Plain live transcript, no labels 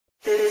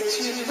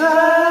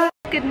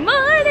Good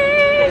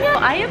morning!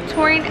 I am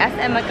touring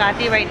SM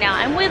Makati right now.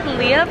 I'm with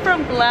Leah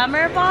from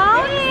Glamour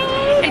Box.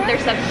 And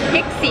there's a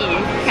Pixie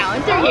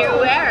counter here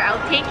where I'll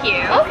take you.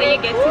 Okay, so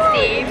you get to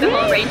see the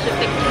whole range of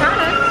the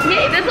products.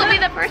 Yay, this will be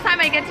the first time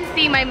I get to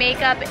see my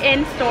makeup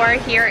in store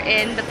here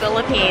in the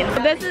Philippines.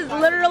 This is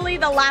literally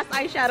the last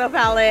eyeshadow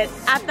palette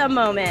at the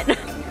moment.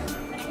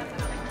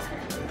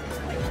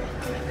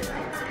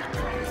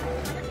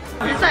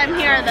 Since I'm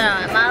here though,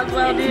 I might as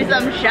well do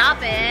some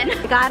shopping.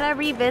 Gotta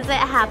revisit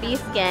Happy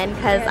Skin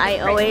because I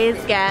always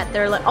get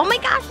their oh my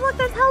gosh, look,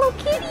 there's Hello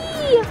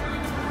Kitty!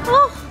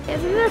 Oh,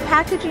 isn't their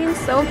packaging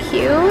so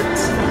cute?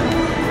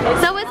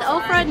 So is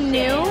Ofra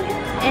new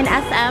in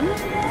SM?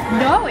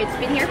 No, it's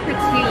been here for 2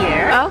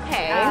 years.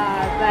 Okay.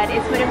 But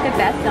it's one of the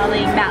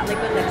best-selling matte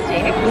liquid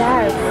lipsticks.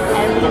 Yes.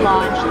 And we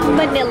launched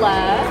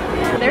Manila.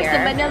 There's Here.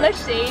 the Manila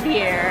shade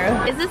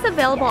here. Is this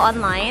available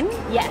online?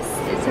 Yes,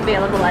 it's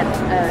available at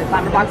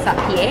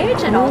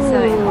glamourbox.ph and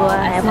also in all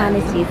I want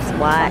to SM see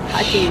swatch.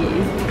 Makati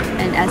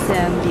and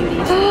SM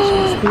Beauty.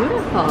 It's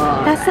beautiful.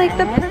 That's like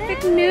the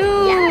perfect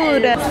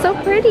nude. Yes. So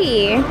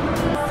pretty.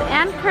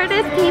 And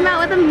Curtis came out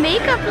with a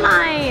makeup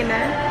line.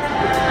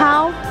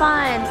 How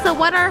fun. So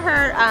what are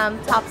her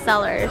top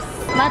sellers?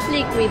 Matte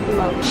liquid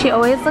glow. She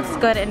always looks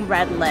good in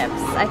red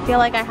lips. I feel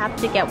like I have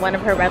to get one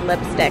of her red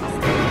lipsticks.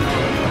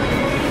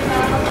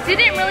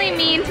 Didn't really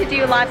mean to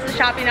do lots of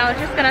shopping. I was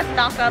just gonna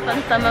stock up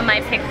on some of my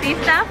Pixie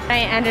stuff. I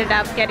ended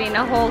up getting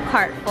a whole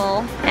cart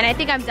full. And I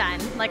think I'm done.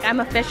 Like, I'm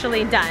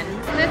officially done.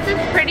 This is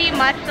pretty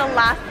much the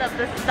last of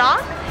the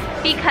stock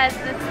because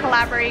this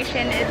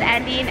collaboration is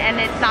ending and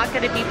it's not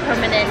going to be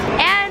permanent.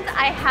 And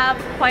I have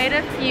quite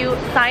a few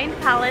signed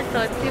palettes,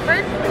 so it's super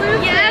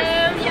exclusive.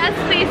 Yes,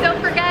 please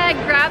don't forget,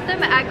 grab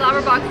them at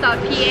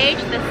glamourbox.ph.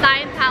 The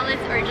signed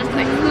palettes are just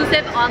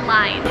exclusive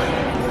online.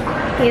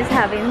 He's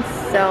having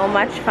so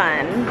much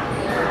fun.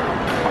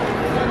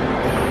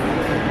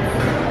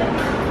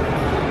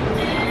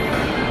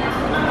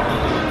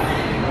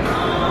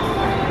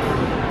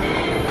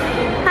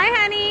 Hi,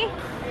 honey.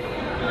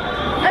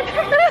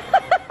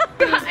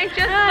 I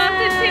just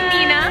bumped into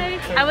Mina.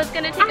 I was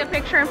gonna take a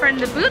picture in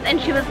front of the booth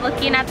and she was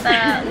looking at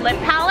the lip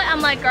palette.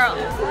 I'm like, girl,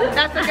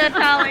 that's a good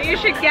palette. You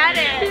should get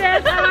it.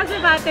 Yes, I was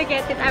about to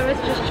get it. I was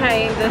just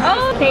trying this.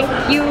 Oh, thank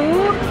you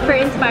for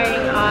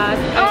inspiring us.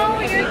 Oh,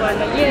 you're so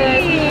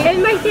sweet.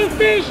 And my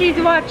sister, she's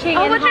watching.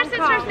 Oh, in what's your Hong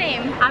sister's Kong.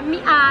 name?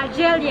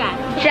 Jillian.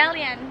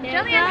 Jillian.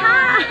 Jillian,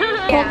 hi.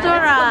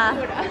 Cultura.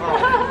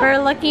 We're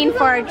looking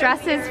for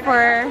dresses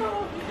for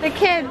the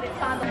kids.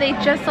 They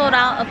just sold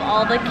out of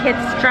all the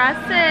kids'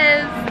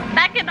 dresses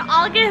back in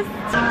August.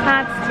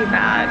 That's too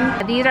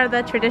bad. These are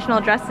the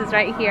traditional dresses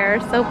right here.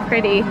 So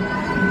pretty.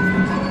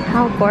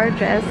 How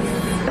gorgeous.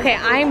 Okay,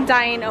 I'm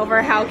dying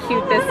over how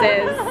cute this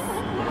is.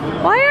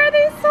 Why are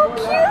they so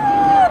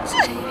cute?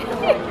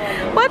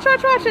 Watch,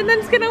 watch, watch, and then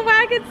it's gonna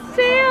wag its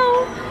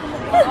tail.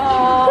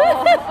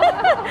 Oh.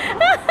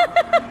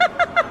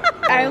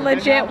 I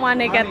legit want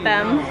to get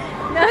them.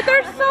 But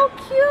they're so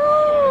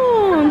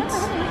cute.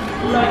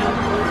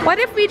 What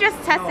if we just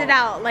test it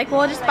out? Like,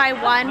 we'll just buy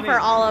one for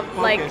all of,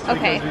 like,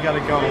 okay. We gotta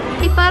go.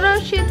 Hey, photo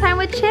shoot time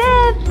with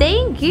Chip.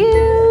 Thank you.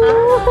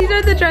 These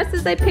are the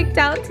dresses I picked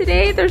out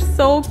today. They're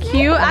so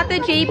cute. At the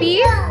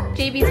JB's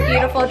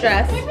beautiful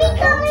dress. Is we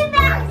coming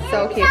back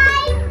So cute.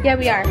 inside? Yeah,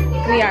 we are.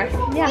 We are.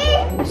 Yeah.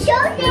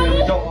 Show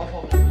me.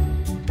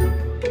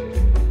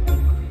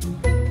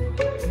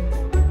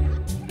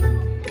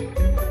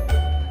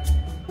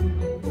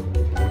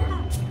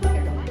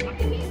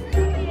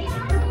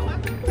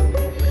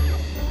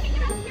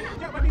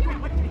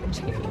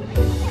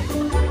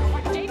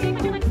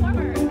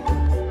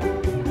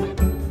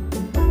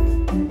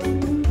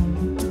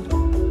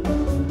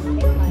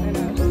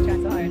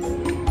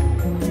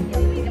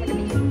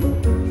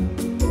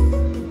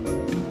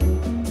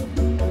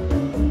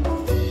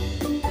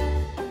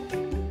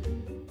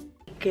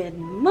 Good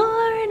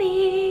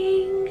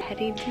morning!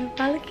 Heading to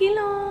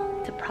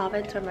Palakilong, the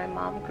province where my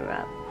mom grew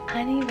up.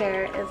 Honey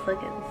Bear is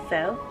looking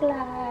so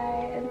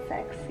fly and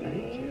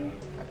sexy.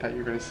 I thought you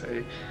were gonna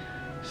say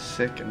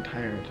sick and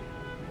tired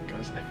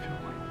because I feel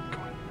like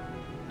going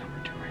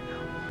 #2 right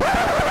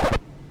now.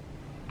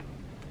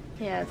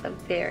 He has a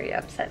very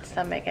upset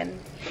stomach,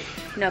 and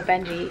no,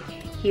 Benji,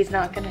 he's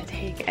not gonna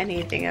take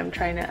anything. I'm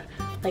trying to,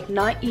 like,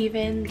 not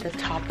even the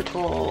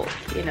topical,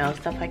 you know,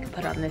 stuff I could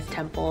put on his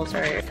temples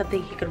or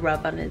something he could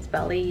rub on his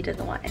belly. He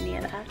doesn't want any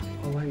of that.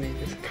 All I need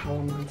is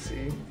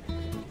calamansi,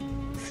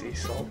 sea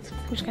salt.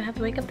 I'm just gonna have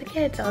to wake up the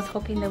kids. I was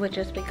hoping they would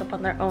just wake up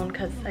on their own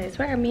because I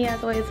swear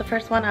Mia's always the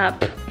first one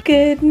up.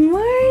 Good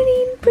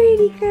morning,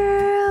 pretty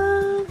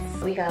girls.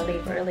 We gotta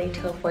leave early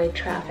to avoid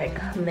traffic.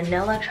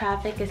 Manila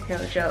traffic is no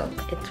joke.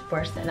 It's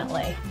worse than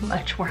LA,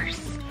 much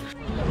worse.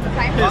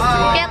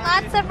 Get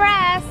lots of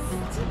rest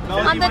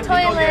on the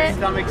toilet.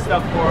 Stomach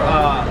stuff for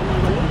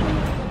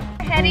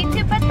Heading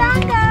to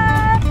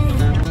Batangas.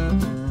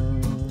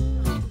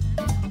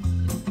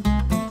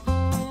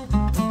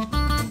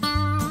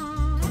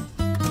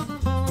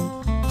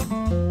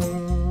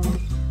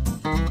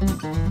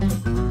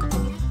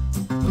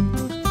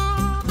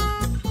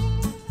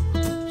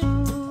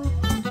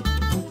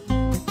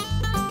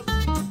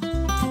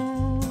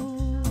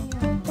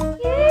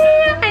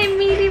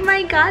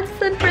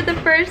 godson for the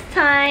first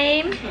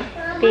time.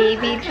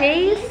 Baby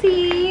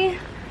JC.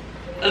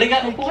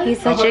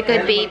 He's such a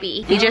good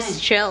baby. He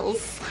just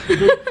chills.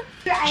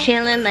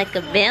 Chilling like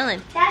a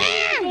villain.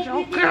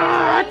 Oh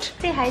God.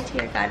 Say hi to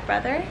your god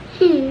brother.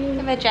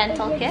 Give a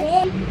gentle kiss.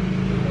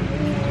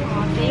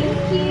 Oh,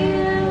 thank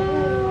you.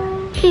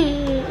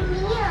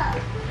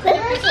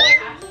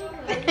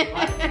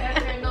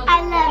 I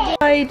love you.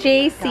 Hi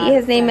JC.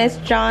 His name is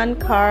John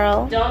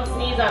Carl. Don't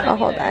sneeze on it. Oh,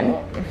 hold on.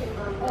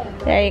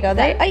 There you go.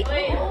 There. Ay.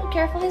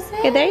 Careful to say.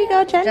 Okay, there you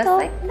go. Gentle. Just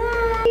like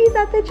that. He's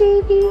at the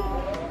JV.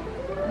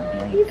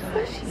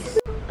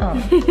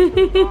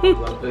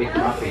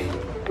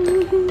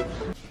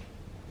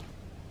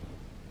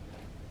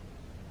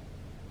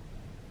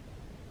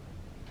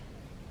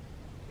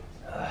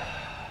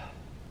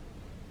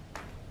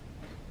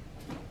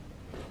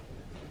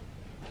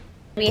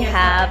 We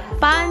have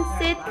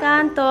pancit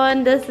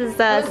canton. This is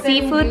a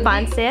seafood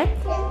pancit.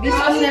 This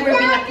has never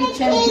been a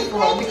kitchen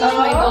before because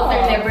my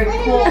daughter never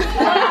cooked.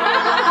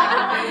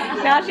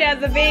 Now she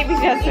has a baby,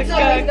 she has to It's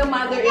always cook. the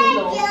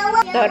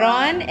mother-in-law.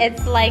 Toron,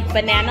 it's like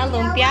banana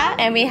lumpia.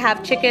 And we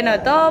have chicken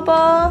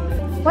adobo.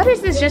 What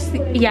is this, just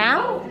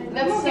yam?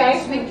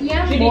 That's sweet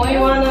yam. Boy.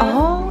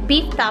 Oh,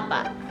 beef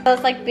tapa. So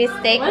it's like beef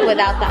steak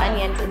without the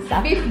onions and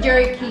stuff. Beef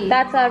jerky.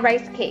 That's a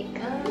rice cake,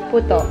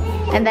 puto.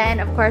 And then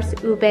of course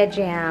ube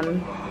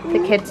jam, the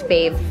kids'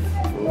 fave.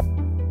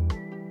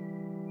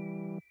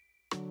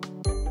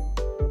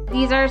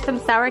 These are some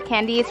sour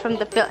candies from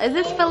the is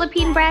this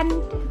Philippine brand,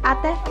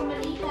 Ate?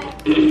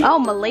 Oh,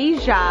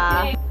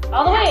 Malaysia.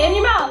 All the way in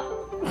your mouth.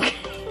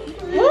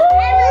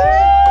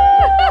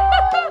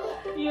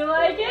 You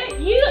like it?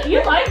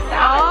 You like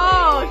sour.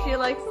 Oh, she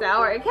likes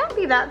sour. It can't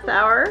be that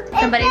sour.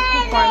 Somebody's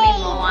performing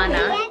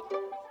Moana.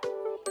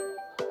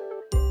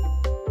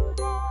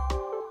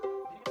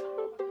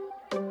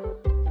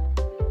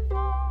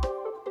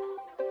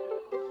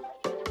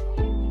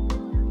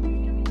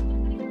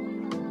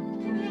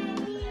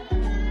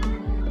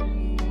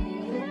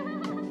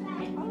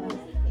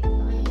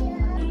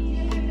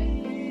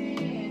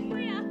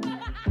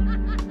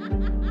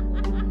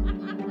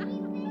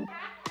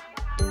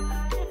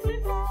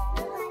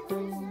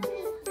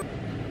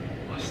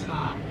 What's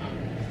up?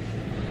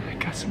 I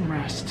got some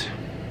rest.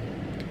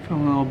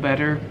 Feeling a little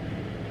better.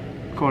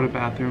 Go to the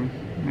bathroom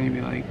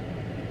maybe like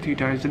 2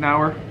 times an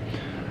hour.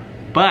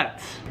 But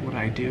what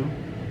I do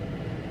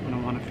when I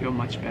want to feel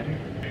much better,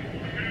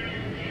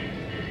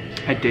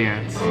 I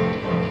dance.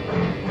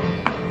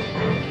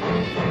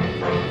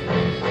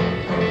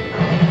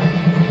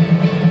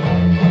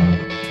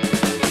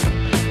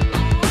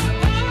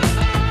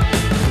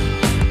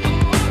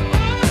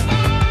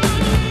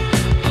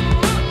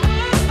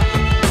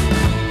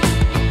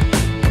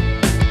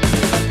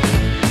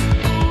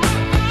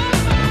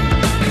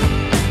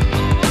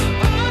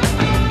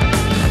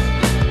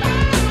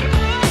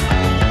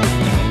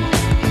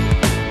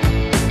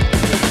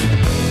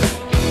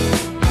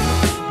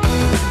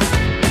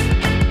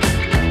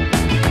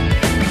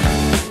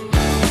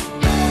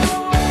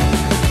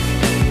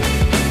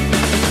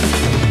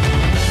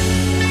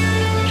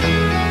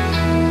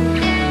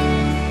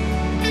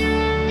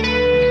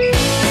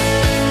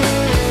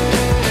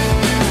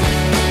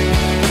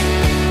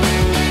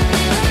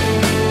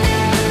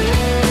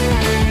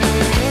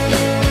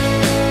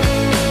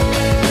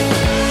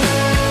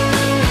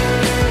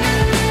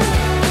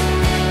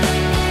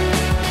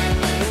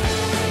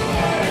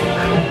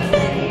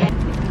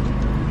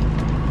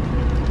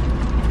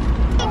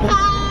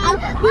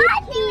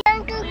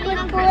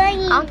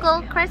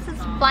 Uncle Chris is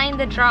flying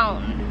the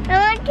drone.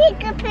 I want to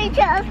take a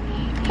picture of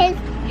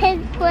his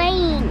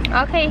plane.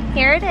 Okay,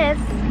 here it is.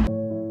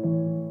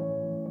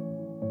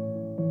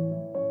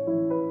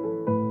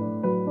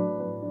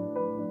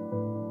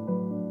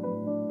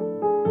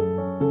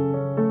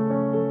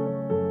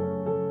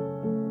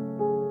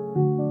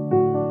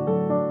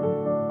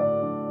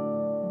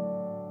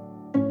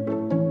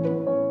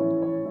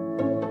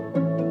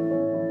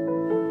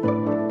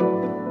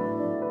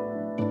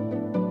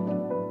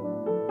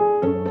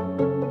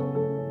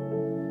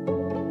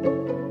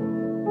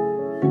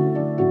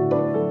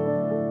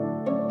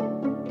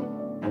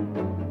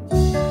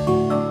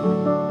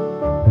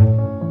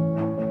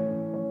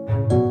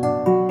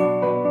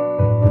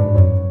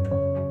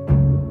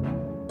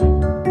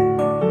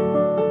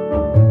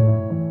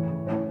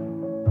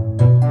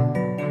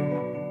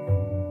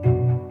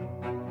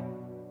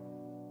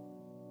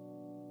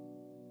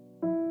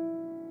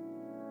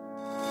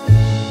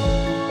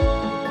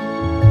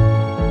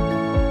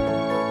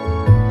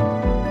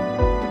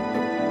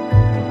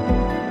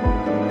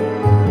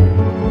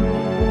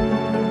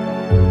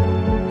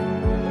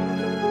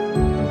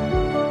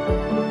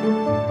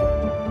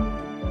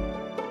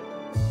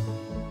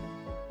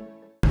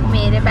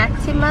 Back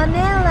to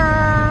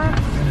Manila,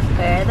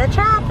 where the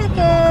traffic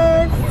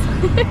is.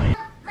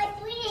 But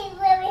we didn't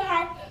really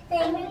have the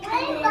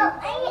rainbow.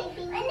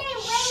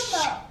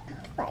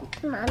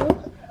 What, Mommy?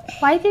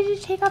 Why did you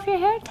take off your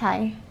hair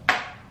tie?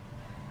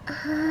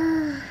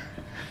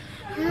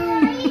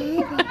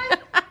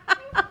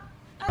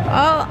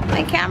 Oh,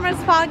 my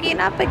camera's fogging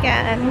up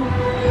again.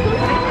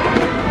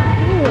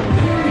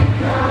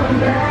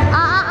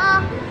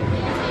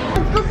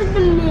 Let's go get the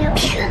milk.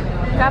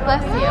 God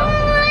bless you.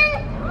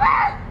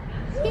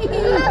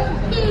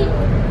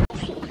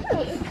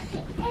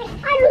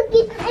 I don't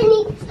get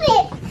any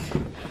clips.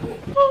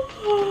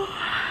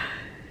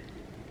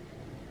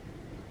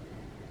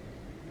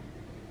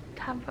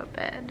 Time for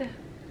bed.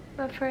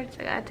 But first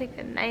I gotta take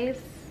a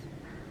nice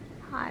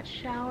hot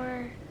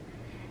shower.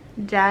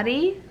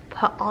 Daddy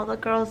put all the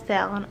girls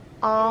down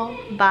all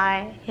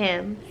by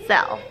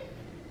himself.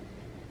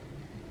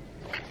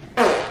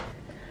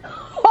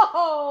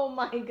 Oh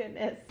my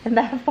goodness. And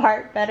that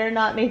part better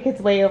not make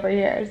its way over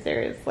here,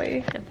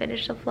 seriously. I'm gonna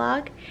finish the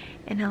vlog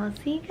and I will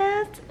see you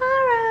guys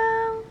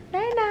tomorrow.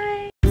 Night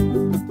night.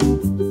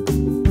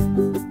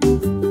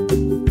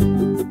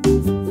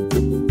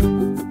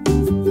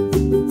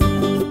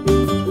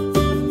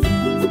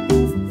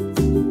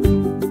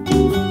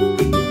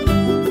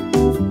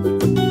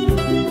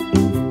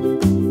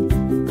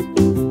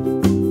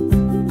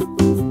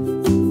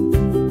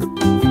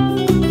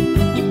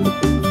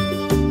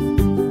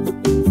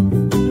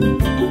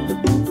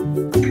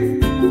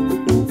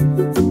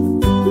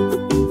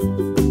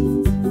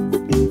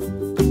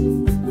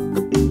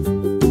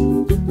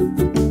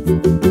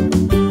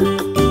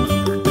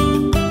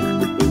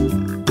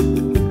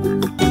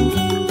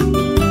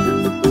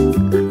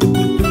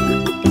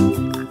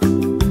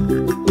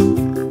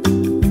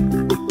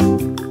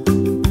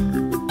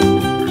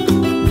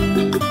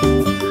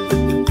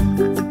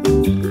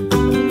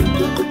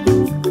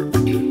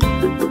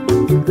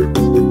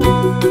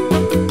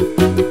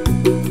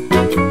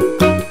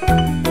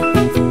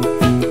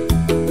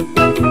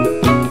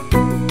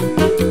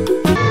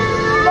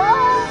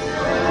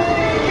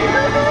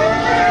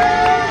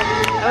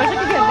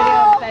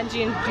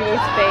 Benji and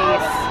Judy's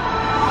face.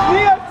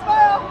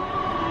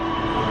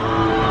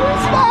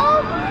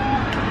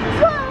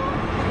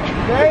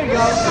 There you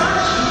go.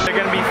 They're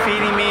gonna be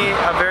feeding me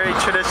a very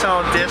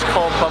traditional dish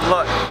called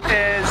balut.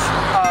 Is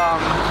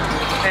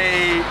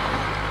a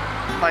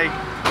like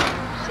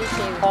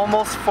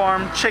almost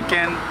formed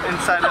chicken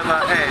inside of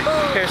an egg.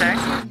 Here's okay?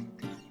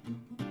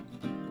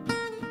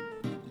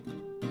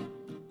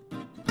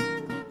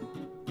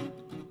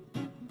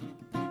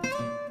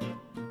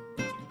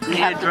 We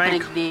have to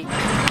drink. drink the...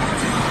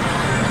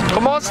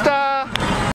 Kumusta?